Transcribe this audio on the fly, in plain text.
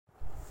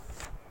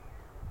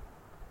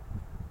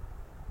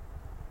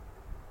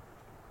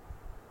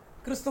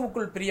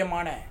கிறிஸ்துவுக்குள்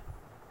பிரியமான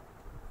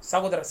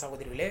சகோதர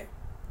சகோதரிகளே,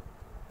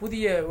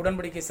 புதிய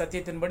உடன்படிக்கை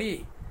சத்தியத்தின்படி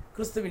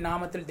கிறிஸ்துவின்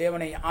நாமத்தில்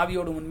தேவனை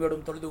ஆவியோடும்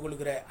உண்மையோடும் தொழுது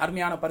கொள்கிற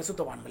அருமையான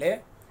பரிசுத்தவான்களே,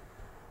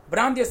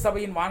 பிராந்திய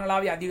சபையின்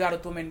வானளாவிய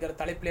அதிகாரத்துவம் என்கிற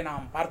தலைப்பிலே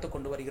நாம் பார்த்து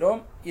கொண்டு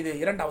வருகிறோம். இது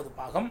இரண்டாவது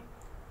பாகம்.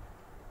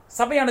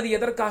 சபையானது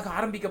எதற்காக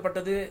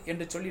ஆரம்பிக்கப்பட்டது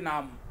என்று சொல்லி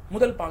நாம்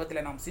முதல்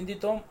பாகத்தில் நாம்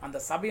சிந்தித்தோம். அந்த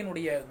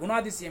சபையினுடைய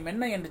குணாதிசயம்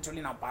என்ன என்று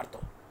சொல்லி நாம்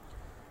பார்த்தோம்.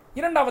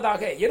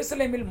 இரண்டாவதாக,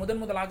 எருசலேமில்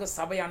முதலாக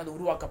சபையானது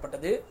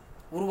உருவாக்கப்பட்டது.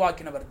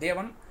 உருவாக்கினவர்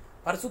தேவன்.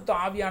 பரிசுத்த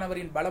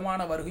ஆவியானவரின்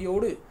பலமான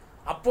வருகையோடு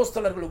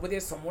அப்போஸ்தலர்கள்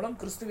உபதேசம் மூலம்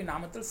கிறிஸ்துவின்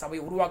நாமத்தில் சபை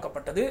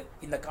உருவாக்கப்பட்டது.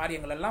 இந்த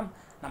காரியங்கள் எல்லாம்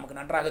நமக்கு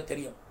நன்றாக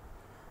தெரியும்.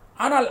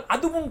 ஆனால்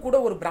அதுவும் கூட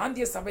ஒரு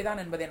பிராந்திய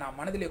சபைதான் என்பதை நாம்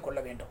மனதிலே கொள்ள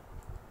வேண்டும்.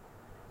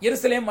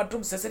 எருசலேம்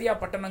மற்றும் செசரியா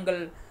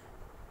பட்டணங்கள்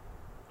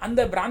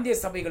அந்த பிராந்திய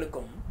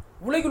சபைகளுக்கும்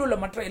உலகில் உள்ள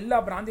மற்ற எல்லா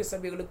பிராந்திய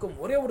சபைகளுக்கும்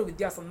ஒரே ஒரு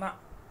வித்தியாசம்தான்.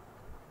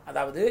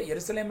 அதாவது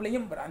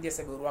எருசலேமிலையும் பிராந்திய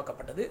சபை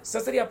உருவாக்கப்பட்டது,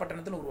 செசரியா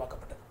பட்டணத்தில்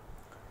உருவாக்கப்பட்டது.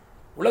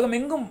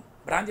 உலகமெங்கும்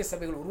பிராந்திய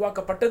சபைகள்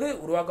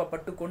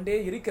உருவாக்கப்பட்டு கொண்டே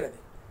இருக்கிறது.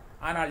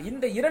 ஆனால்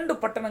இந்த இரண்டு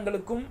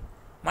பட்டணங்களுக்கும்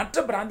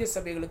மற்ற பிராந்திய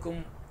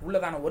சபைகளுக்கும்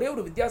உள்ளதான ஒரே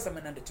ஒரு வித்தியாசம்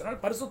என்னென்று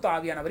சொன்னால், பரிசுத்த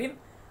ஆவியானவரின்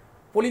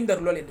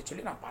பொழிந்தருளல் என்று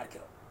சொல்லி நாம்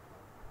பார்க்கிறோம்.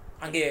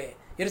 அங்கே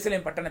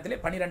எருசலேம் பட்டணத்திலே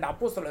 12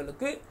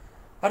 அப்போஸ்தலர்களுக்கு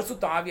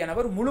பரிசுத்த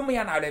ஆவியானவர்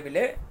முழுமையான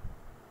அளவிலே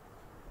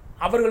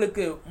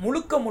அவர்களுக்கு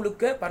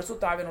முழுக்க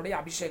பரிசுத்த ஆவியானுடைய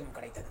அபிஷேகம்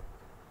கிடைத்தது.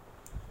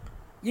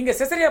 இங்கே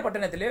செசரியா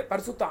பட்டணத்திலே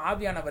பரிசுத்த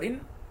ஆவியானவரின்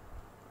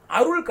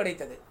அருள்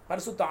கிடைத்தது,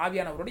 பரிசுத்த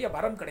ஆவியானவருடைய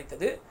வரம்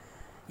கிடைத்தது.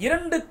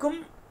 இரண்டுக்கும்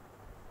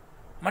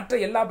மற்ற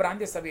எல்லா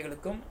பிராந்திய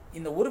சபைகளுக்கும்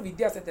இந்த ஒரு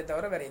வித்தியாசத்தை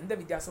தவிர வேற எந்த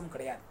வித்தியாசமும்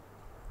கிடையாது.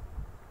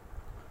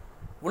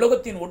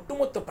 உலகத்தின்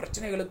ஒட்டுமொத்த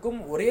பிரச்சனைகளுக்கும்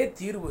ஒரே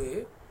தீர்வு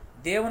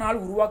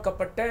தேவனால்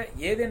உருவாக்கப்பட்ட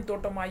ஏதேன்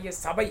தோட்டமாகிய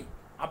சபை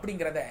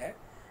அப்படிங்கிறத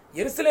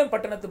எருசலேம்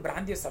பட்டணத்து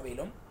பிராந்திய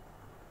சபையிலும்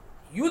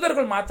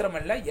யூதர்கள்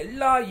மாத்திரமல்ல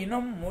எல்லா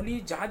இனம், மொழி,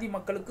 ஜாதி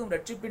மக்களுக்கும்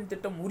ரட்சிப்பின்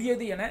திட்டம்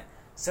உரியது என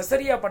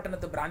செசரியா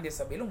பட்டணத்து பிராந்திய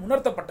சபையிலும்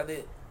உணர்த்தப்பட்டது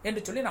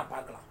என்று சொல்லி நாம்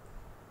பார்க்கலாம்.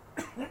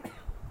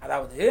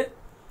 அதாவது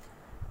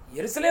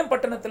எருசலேம்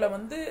பட்டணத்தில்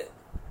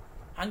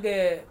அங்கே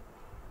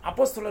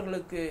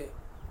அப்போஸ்தலர்களுக்கு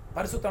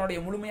பரிசுத்தனுடைய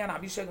முழுமையான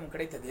அபிஷேகம்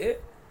கிடைத்தது.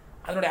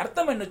 அதனுடைய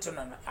அர்த்தம்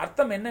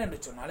என்ன என்று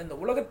சொன்னால், இந்த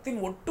உலகத்தின்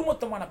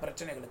ஒட்டுமொத்தமான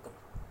பிரச்சனைகளுக்கும்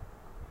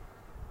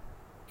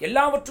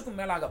எல்லாவற்றுக்கும்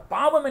மேலாக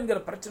பாவம் என்கிற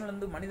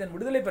பிரச்சனையிலிருந்து மனிதன்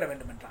விடுதலை பெற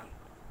வேண்டும் என்றால்,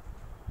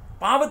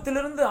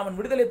 பாவத்திலிருந்து அவன்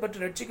விடுதலை பெற்று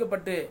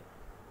ரட்சிக்கப்பட்டு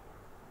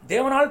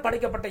தேவனால்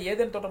படைக்கப்பட்ட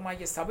ஏதேன்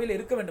தோட்டமாகிய சபையில்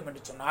இருக்க வேண்டும்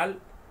என்று சொன்னால்,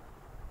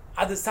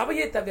 அது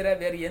சபையை தவிர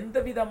வேறு எந்த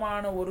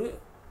விதமான ஒரு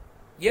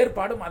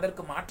ஏற்பாடும்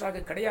அதற்கு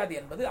மாற்றாக கிடையாது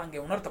என்பது அங்கே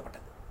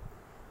உணர்த்தப்பட்டது.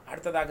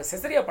 அடுத்ததாக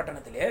செசரியா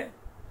பட்டணத்திலே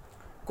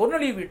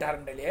கொர்நேலியு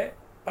வீட்டாரிலே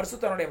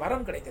பரிசுத்தனுடைய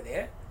வரம் கிடைத்ததே,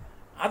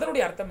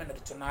 அதனுடைய அர்த்தம்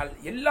என்று சொன்னால்,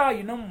 எல்லா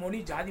இனம், மொழி,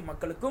 ஜாதி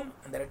மக்களுக்கும்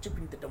அந்த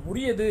ரட்சிப்பின் திட்டம்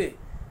உரியது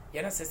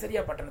என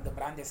செசரியா பட்டணத்து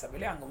பிராந்திய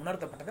சபையிலே அங்கு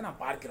உணர்த்தப்பட்டதை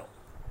நாம் பார்க்கிறோம்.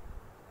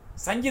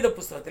 சங்கீத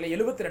புஸ்தகத்தில்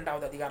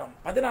 72வது அதிகாரம்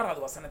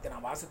 16வது வசனத்தை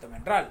நாம் வாசித்தோம்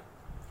என்றால்,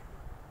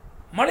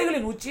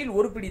 மலைகளின் உச்சியில்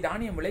ஒரு பிடி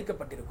தானியம்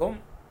விதைக்கப்பட்டிருக்கும்,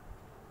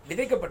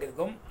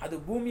 அது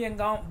பூமி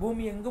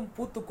எங்கும்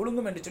பூத்து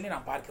குலுங்கும் என்று சொல்லி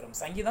நாம் பார்க்கிறோம்.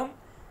 சங்கீதம்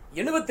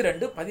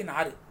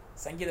 72:16.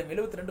 சங்கீதம்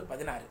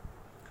 72:16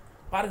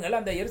 பாருங்கள்.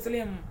 அந்த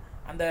எருசலேம்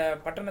அந்த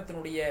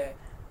பட்டணத்தினுடைய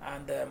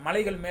அந்த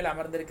மலைகள் மேல்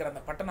அமர்ந்திருக்கிற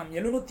அந்த பட்டணம்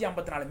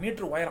 754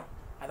 மீட்டர் உயரம்,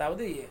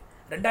 அதாவது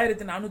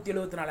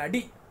 2474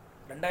 அடி.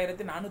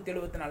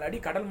 2474 அடி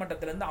கடல்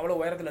மட்டத்திலிருந்து அவ்வளோ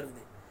உயரத்தில்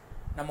இருக்குது.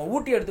 நம்ம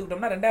ஊட்டி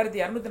எடுத்துக்கிட்டோம்னா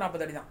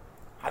 2240 அடி தான்.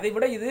 அதை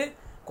விட இது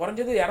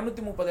குறைஞ்சது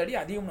 230 அடி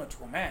அதிகம்னு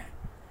வச்சுக்கோமே.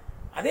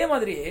 அதே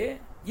மாதிரி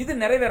இது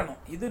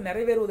நிறைவேறணும். இது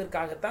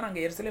நிறைவேறுவதற்காகத்தான்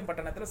அங்கே எருசலேம்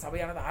பட்டணத்தில்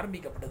சபையானது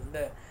ஆரம்பிக்கப்பட்டது. இந்த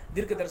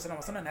தீர்க்க தரிசன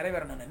வசனம்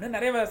நிறைவேறணும்னு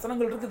நிறைய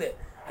வசனங்கள் இருக்குது,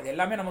 அது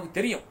எல்லாமே நமக்கு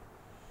தெரியும்.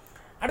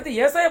 அடுத்து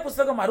ஏசாயா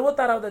புஸ்தகம்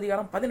 66வது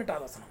அதிகாரம்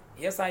 18வது வசனம்.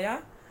 ஏசாயா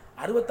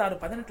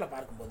 66:18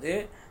 பார்க்கும்போது,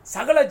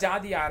 சகல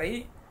ஜாதியாரை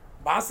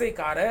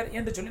பாசைக்காரர்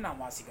என்று சொல்லி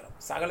நாம் வாசிக்கிறோம்.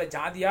 சகல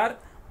ஜாதியார்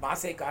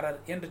பாசைக்காரர்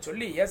என்று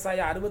சொல்லி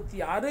ஏசாயா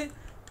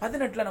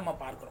 66:18 நம்ம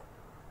பார்க்கிறோம்.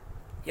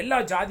 எல்லா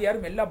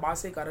ஜாதியாரும் எல்லா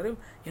பாசைக்காரரும்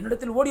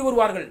என்னிடத்தில் ஓடி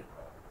வருவார்கள்,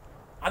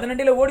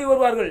 அதனடியில் ஓடி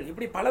வருவார்கள்.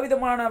 இப்படி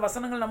பலவிதமான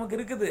வசனங்கள் நமக்கு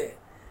இருக்குது.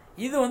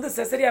 இது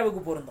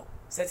செசரியாவுக்கு பொருந்தும்,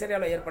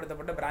 செசரியாவில்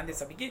ஏற்படுத்தப்பட்ட பிராந்திய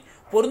சபைக்கு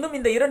பொருந்தும்.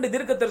 இந்த 2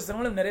 தீர்க்க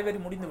தரிசனங்களும் நிறைவேறி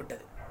முடிந்து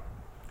விட்டது.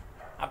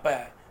 அப்ப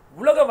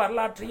உலக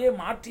வரலாற்றையே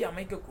மாற்றி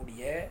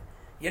அமைக்கக்கூடிய,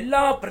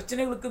 எல்லா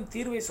பிரச்சனைகளுக்கும்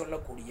தீர்வை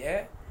சொல்லக்கூடிய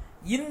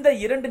இந்த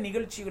 2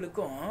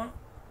 நிகழ்ச்சிகளுக்கும்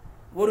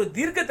ஒரு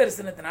தீர்க்க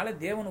தரிசனத்தினால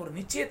தேவன் ஒரு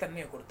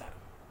நிச்சயத்தன்மையை கொடுத்தார்.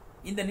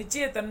 இந்த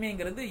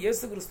நிச்சயத்தன்மைங்கிறது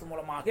இயேசு கிறிஸ்து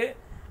மூலமாக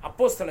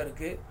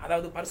அப்போஸ்தலருக்கு,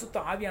 அதாவது பரிசுத்த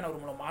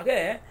ஆவியானவர் மூலமாக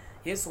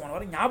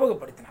இயேசுவானவர்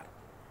ஞாபகப்படுத்தினார்.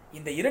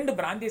 இந்த 2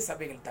 பிராந்திய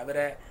சபைகள் தவிர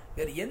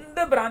வேறு எந்த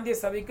பிராந்திய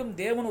சபைக்கும்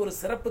தேவன் ஒரு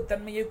சிறப்பு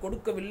தன்மையை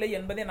கொடுக்கவில்லை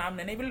என்பதை நாம்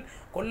நினைவில்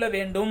கொள்ள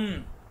வேண்டும்.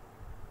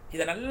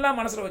 இதை நல்லா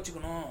மனசுல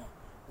வச்சுக்கணும்.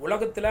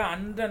 உலகத்தில்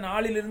அந்த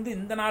நாளிலிருந்து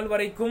இந்த நாள்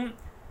வரைக்கும்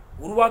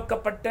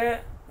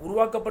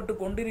உருவாக்கப்பட்டு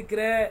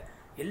கொண்டிருக்கிற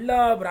எல்லா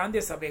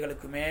பிராந்திய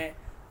சபைகளுக்குமே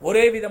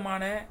ஒரே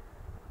விதமான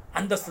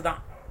அந்தஸ்து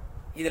தான்.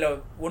 இதில்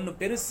ஒன்று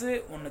பெருசு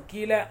ஒன்று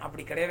கீழே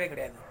அப்படி கிடையவே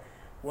கிடையாது.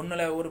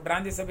 ஒன்றில் ஒரு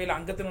பிராந்திய சபையில்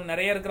அங்கத்தினர்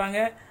நிறைய இருக்கிறாங்க,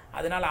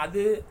 அதனால்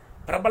அது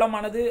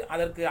பிரபலமானது,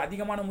 அதற்கு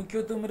அதிகமான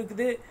முக்கியத்துவம்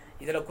இருக்குது.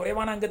 இதில்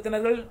குறைவான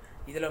அங்கத்தினர்கள்,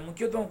 இதில்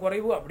முக்கியத்துவம்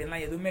குறைவு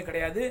அப்படின்லாம் எதுவுமே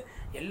கிடையாது.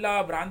 எல்லா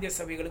பிராந்திய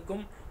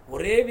சபைகளுக்கும்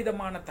ஒரே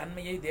விதமான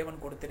தன்மையை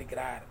தேவன்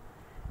கொடுத்திருக்கிறார்.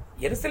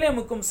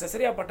 எருசலேமுக்கும்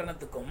செசரியா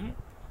பட்டணத்துக்கும்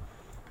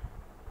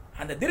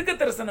அந்த தீர்க்க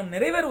தரிசனம்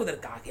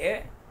நிறைவேறுவதற்காக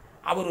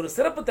அவர் ஒரு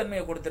சிறப்பு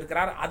தன்மையை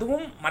கொடுத்திருக்கிறார்.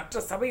 அதுவும் மற்ற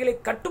சபைகளை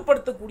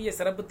கட்டுப்படுத்தக்கூடிய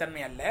சிறப்பு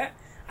தன்மை அல்ல,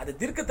 அது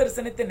தீர்க்க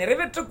தரிசனத்தை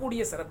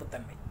நிறைவேற்றக்கூடிய சிறப்பு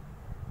தன்மை.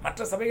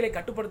 மற்ற சபைகளை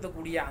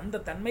கட்டுப்படுத்தக்கூடிய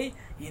அந்த தன்மை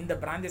இந்த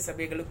பிராந்திய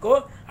சபைகளுக்கோ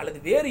அல்லது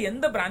வேறு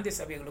எந்த பிராந்திய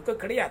சபைகளுக்கோ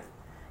கிடையாது,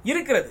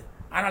 இருக்கிறது.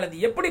 ஆனால் அது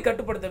எப்படி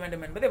கட்டுப்படுத்த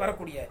வேண்டும் என்பதை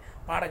வரக்கூடிய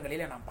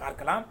பாடங்களிலே நாம்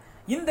பார்க்கலாம்.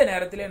 இந்த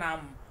நேரத்திலே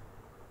நாம்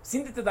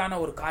சிந்தித்ததான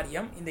ஒரு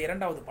காரியம், இந்த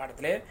 2வது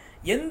பாடத்திலே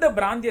எந்த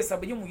பிராந்திய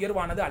சபையும்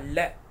உயர்வானது அல்ல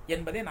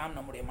என்பதை நாம்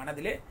நம்முடைய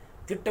மனதிலே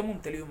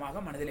திட்டமும் தெளிவுமாக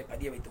மனதிலே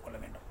பதிய வைத்துக் கொள்ள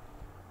வேண்டும்.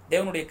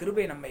 தேவனுடைய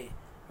கிருபை நம்மை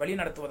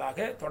வழிநடத்துவதாக.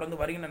 தொடர்ந்து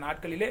வருகின்ற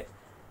நாட்களிலே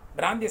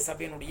பிராந்திய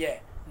சபையினுடைய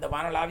இந்த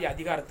வானளாவிய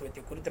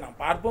அதிகாரத்துவத்தை குறித்து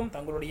நாம் பார்ப்போம்.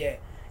 தங்களுடைய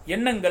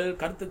எண்ணங்கள்,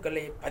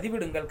 கருத்துக்களை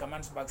பதிவிடுங்கள்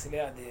கமெண்ட்ஸ்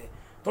பாக்ஸிலே. அது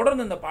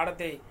தொடர்ந்து இந்த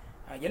பாடத்தை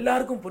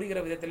எல்லாருக்கும் புரிகிற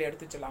விதத்தில்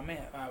எடுத்து செல்லாமே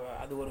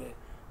அது ஒரு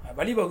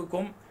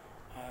வழிவகுக்கும்.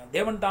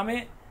 தேவன் தாமே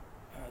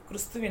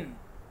கிறிஸ்துவின்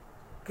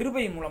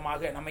கிருபையின்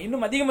மூலமாக நம்ம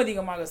இன்னும்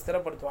அதிகமாக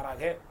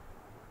ஸ்திரப்படுத்துவாராக.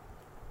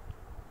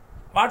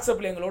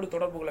 வாட்ஸ்அப்பில் எங்களோடு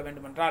தொடர்பு கொள்ள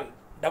வேண்டுமென்றால்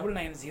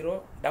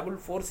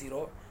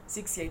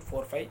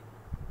 9904406845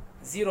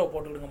 0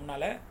 போட்டுக்கிடுங்க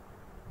முன்னால்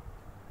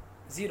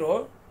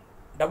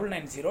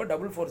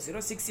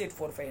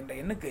 09904406845 என்ற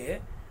எண்ணுக்கு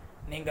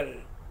நீங்கள்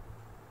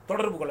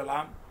தொடர்பு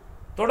கொள்ளலாம்.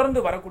 தொடர்ந்து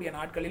வரக்கூடிய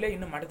நாட்களிலே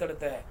இன்னும்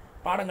அடுத்தடுத்த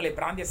பாடங்களை,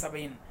 பிராந்திய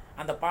சபையின்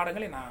அந்த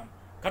பாடங்களை நாம்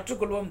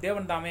கற்றுக்கொள்வோம்.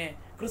 தேவன் தாமே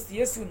கிறிஸ்து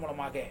இயேசுவின்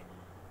மூலமாக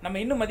நம்ம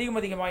இன்னும்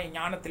அதிகமாக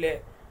ஞானத்திலே,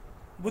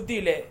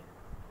 புத்தியிலே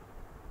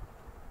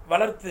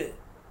வளர்த்து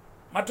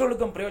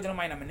மற்றவர்களுக்கும்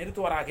பிரயோஜனமாய் நம்ம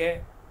நிறுத்துவாராக.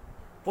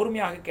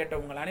 பொறுமையாக கேட்ட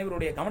உங்கள்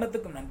அனைவருடைய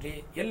கவனத்துக்கும் நன்றி.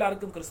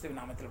 எல்லாருக்கும் கிறிஸ்துவின்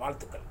நாமத்தில்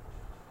வாழ்த்துக்கள்.